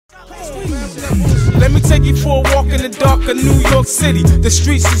Let me take you for a walk in the dark of New York City. The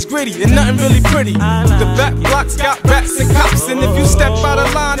streets is gritty and nothing really pretty. The back blocks got rats and cops, and if you step out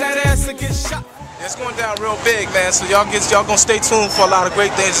of line, that ass will get shot. It's going down real big, man, so y'all gonna stay tuned for a lot of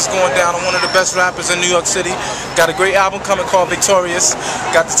great things that's going down. I'm one of the best rappers in New York City. Got a great album coming called Victorious.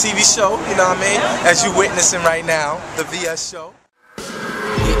 Got the TV show, you know what I mean, as you witnessing right now, the VS show.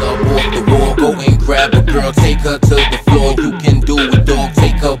 Get up off the wall, go and grab a girl, take her to the floor. You can do it, dog,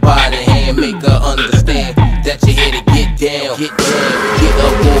 take her by the hand, make her understand that you're here to get down. Get down, get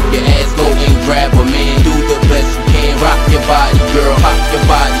up off your ass, go and grab a man. Do the best you can, rock your body, girl, like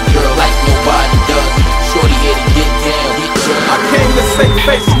nobody does. Shorty here to get down, get down. I came to save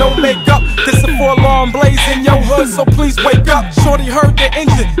face, no makeup. This a forlorn blaze in your hood, so please wake up. Shorty heard the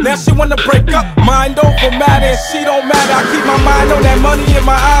engine, now she wanna break up. Mind over matter, and she don't matter. I keep my mind on that money and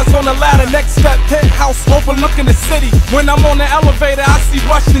my eyes on the ladder. Next step, penthouse overlooking the city. When I'm on the elevator, I see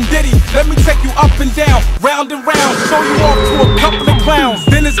Rush and Diddy. Let me take you up and down, round and round, show you off to a couple of clowns.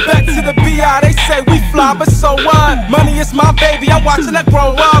 Then it's back to the BI, they say we fly, but so what? Money is my baby, I'm watching that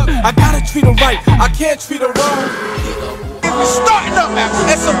grow up. I gotta treat her right, I can't treat her wrong. We're starting up,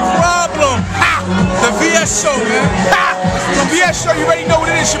 it's a problem. Ha! The VS show, man. Ha! The VS show, you already know what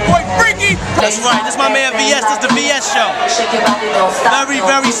it is. Your boy Freaky. That's right. This is my man VS. This is the VS show. Very,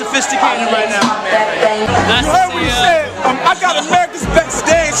 very sophisticated right now. You heard what he said. I got America's best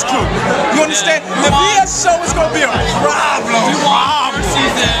dance crew. You understand? The VS show is gonna be a problem.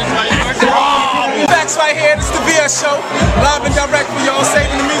 Facts right here. This is the VS show. Live and direct for y'all,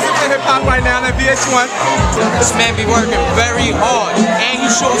 saving the music and hip hop right now. That VS1. This man be working very hard, and he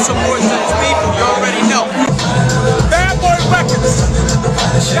shows support to his people. You already know. Bad Boy Records.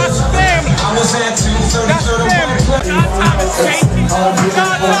 That's family. That's family. John Thomas, baby.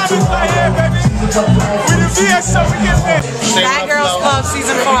 John Thomas right here, baby. We the VS show. We get there. Bad Girls Club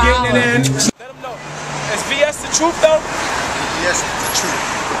season 4. Getting it in. Let them know. Is VS the truth though? Yes, the truth.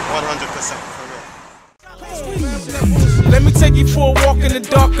 100%. Let me take you for a walk in the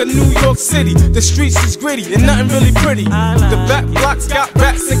dark of New York City. The streets is gritty and nothing really pretty. The back blocks got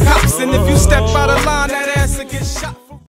rats and cops, and if you step out of line, that ass will get shot.